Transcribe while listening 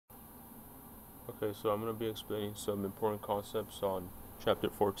Okay, so I'm going to be explaining some important concepts on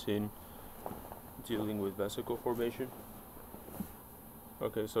chapter 14, dealing with vesicle formation.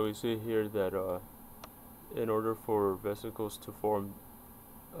 Okay, so we see here that in order for vesicles to form,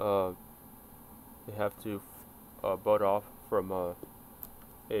 uh, they have to bud off from a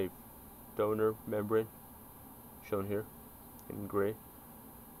donor membrane, shown here in gray,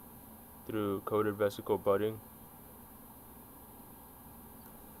 through coated vesicle budding.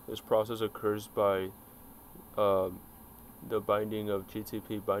 This process occurs by um, the binding of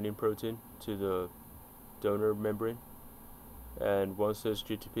GTP binding protein to the donor membrane, and once this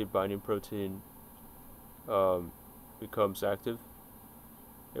GTP binding protein becomes active,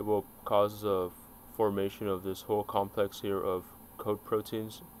 it will cause the formation of this whole complex here of coat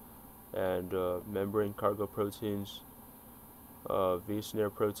proteins and membrane cargo proteins, V-snare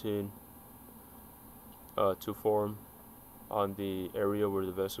protein, to form on the area where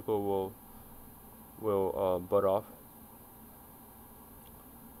the vesicle will bud off.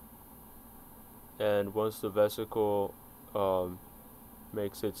 And once the vesicle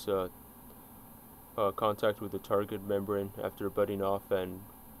makes its contact with the target membrane after budding off and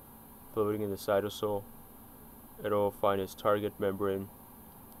floating in the cytosol, it'll find its target membrane,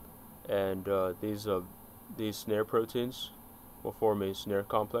 and these snare proteins will form a snare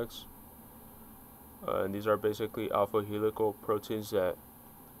complex. And these are basically alpha helical proteins that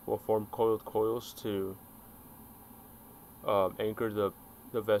will form coiled coils to anchor the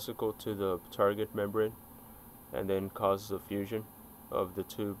vesicle to the target membrane and then cause the fusion of the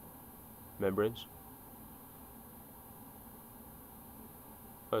two membranes.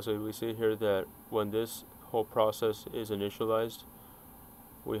 So we see here that when this whole process is initialized,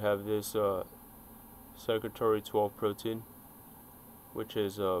 we have this Secretory 12 protein, which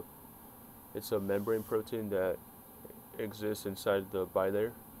is it's a membrane protein that exists inside the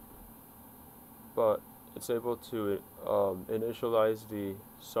bilayer, but it's able to initialize the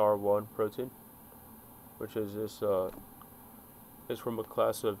SAR1 protein, which is this is from a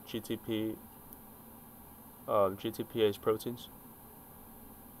class of GTPase proteins.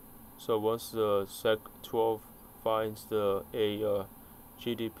 So once the Sec12 finds a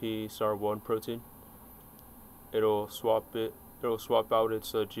GDP SAR1 protein, it'll swap out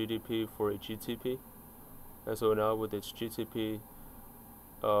its GDP for a GTP, and so now with its GTP,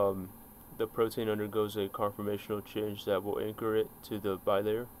 the protein undergoes a conformational change that will anchor it to the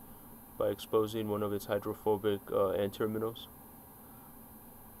bilayer by exposing one of its hydrophobic end terminals.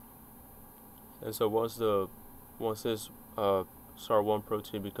 And so once this SAR1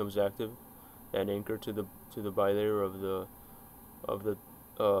 protein becomes active and anchored to the bilayer of the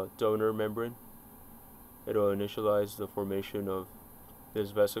donor membrane, it'll initialize the formation of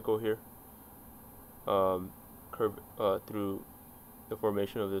this vesicle here, through the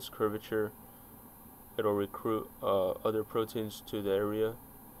formation of this curvature. It'll recruit other proteins to the area,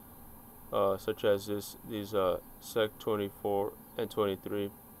 such as these Sec24 and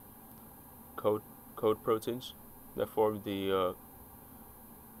 23 coat proteins that form the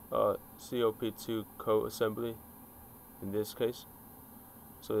COP2 co-assembly in this case.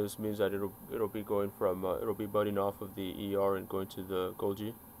 So this means that it'll be going from it'll be budding off of the ER and going to the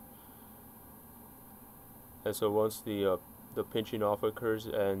Golgi. And so once the pinching off occurs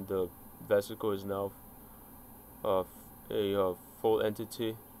and the vesicle is now a full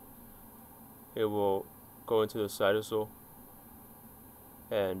entity, it will go into the cytosol,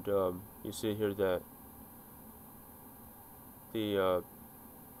 and you see here that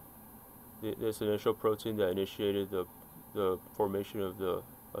this initial protein that initiated the formation of the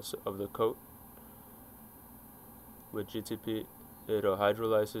coat with GTP, it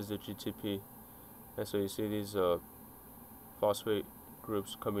hydrolyzes the GTP, and so you see these phosphate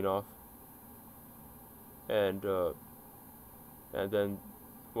groups coming off, and then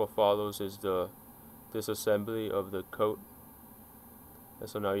what follows is the disassembly of the coat, and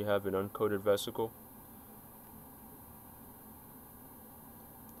so now you have an uncoated vesicle.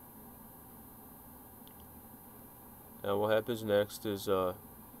 And what happens next is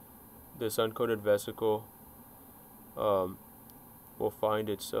this uncoated vesicle will find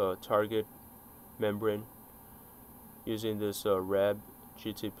its target membrane using this RAB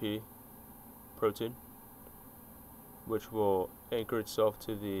GTP protein, which will anchor itself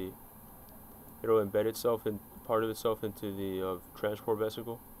to it'll embed itself in part of itself into the transport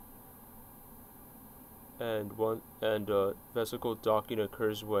vesicle, and vesicle docking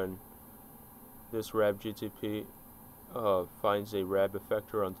occurs when this RAB GTP finds a RAB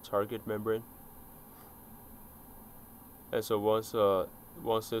effector on the target membrane. And so once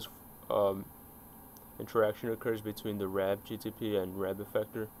this interaction occurs between the RAB GTP and RAB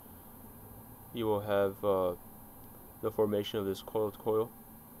effector, you will have the formation of this coiled coil.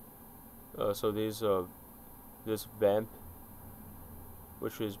 So this vamp,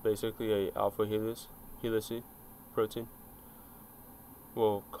 which is basically a alpha helice protein,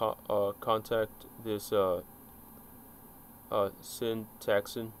 will contact this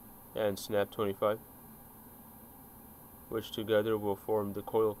syntaxin and SNAP25, which together will form the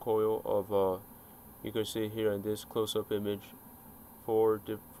coil of you can see here in this close-up image four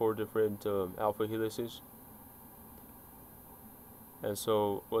different alpha helices. And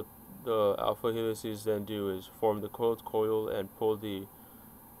so what the alpha helices then do is form the coiled coil and pull the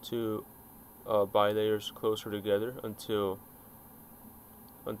two bilayers closer together until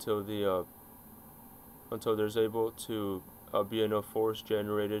there's able to be enough force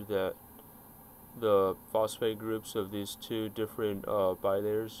generated that the phosphate groups of these two different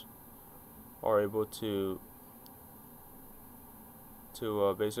bilayers are able to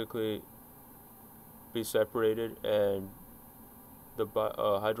basically be separated, and the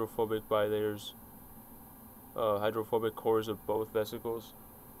hydrophobic bilayers, hydrophobic cores of both vesicles,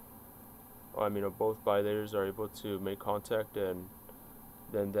 of both bilayers, are able to make contact, and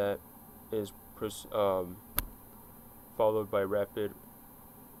then that is followed by rapid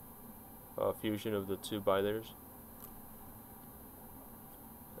fusion of the two bilayers.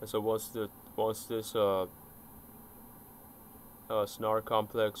 And so once this SNAR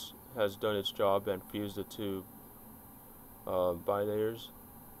complex has done its job and fused the two bilayers,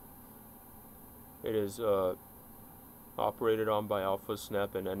 it is operated on by alpha,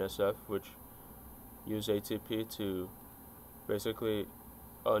 SNAP, and NSF, which use ATP to basically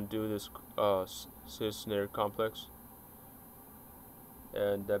undo this cis-snare complex,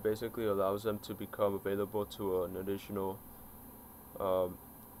 and that basically allows them to become available to an additional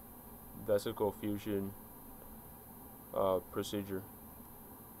vesicle fusion procedure.